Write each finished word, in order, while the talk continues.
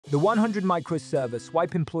The 100 microserver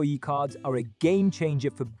swipe employee cards are a game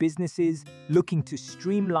changer for businesses looking to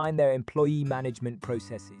streamline their employee management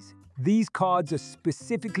processes. These cards are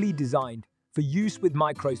specifically designed for use with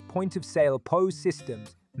Micro's point-of-sale POS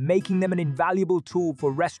systems, making them an invaluable tool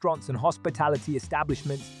for restaurants and hospitality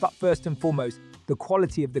establishments. But first and foremost, the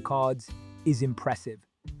quality of the cards is impressive.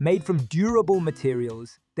 Made from durable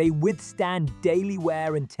materials, they withstand daily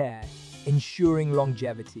wear and tear, ensuring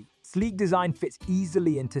longevity. Sleek design fits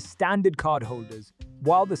easily into standard card holders,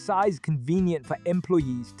 while the size is convenient for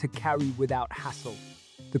employees to carry without hassle.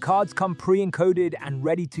 The cards come pre-encoded and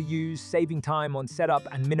ready to use, saving time on setup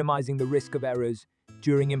and minimizing the risk of errors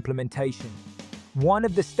during implementation. One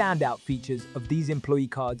of the standout features of these employee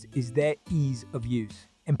cards is their ease of use.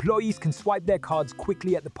 Employees can swipe their cards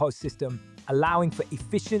quickly at the POS system, allowing for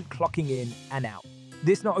efficient clocking in and out.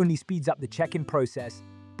 This not only speeds up the check-in process,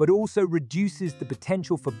 but also reduces the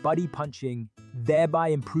potential for buddy punching, thereby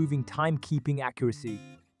improving timekeeping accuracy.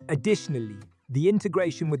 Additionally, the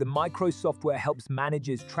integration with the Micro software helps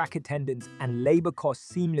managers track attendance and labor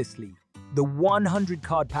costs seamlessly. The 100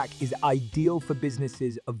 card pack is ideal for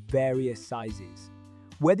businesses of various sizes.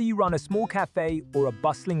 Whether you run a small cafe or a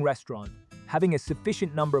bustling restaurant, having a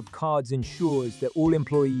sufficient number of cards ensures that all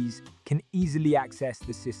employees can easily access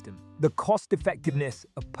the system. The cost-effectiveness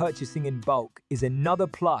of purchasing in bulk is another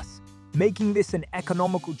plus, making this an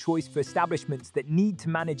economical choice for establishments that need to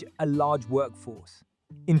manage a large workforce.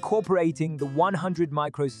 Incorporating the 100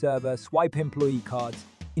 microserver swipe employee cards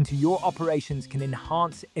into your operations can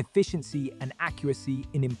enhance efficiency and accuracy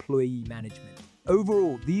in employee management.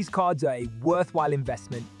 Overall, these cards are a worthwhile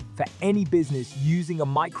investment for any business using a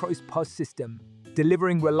Micro's POS system,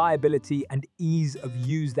 delivering reliability and ease of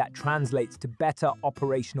use that translates to better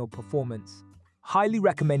operational performance. Highly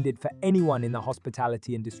recommended for anyone in the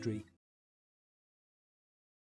hospitality industry.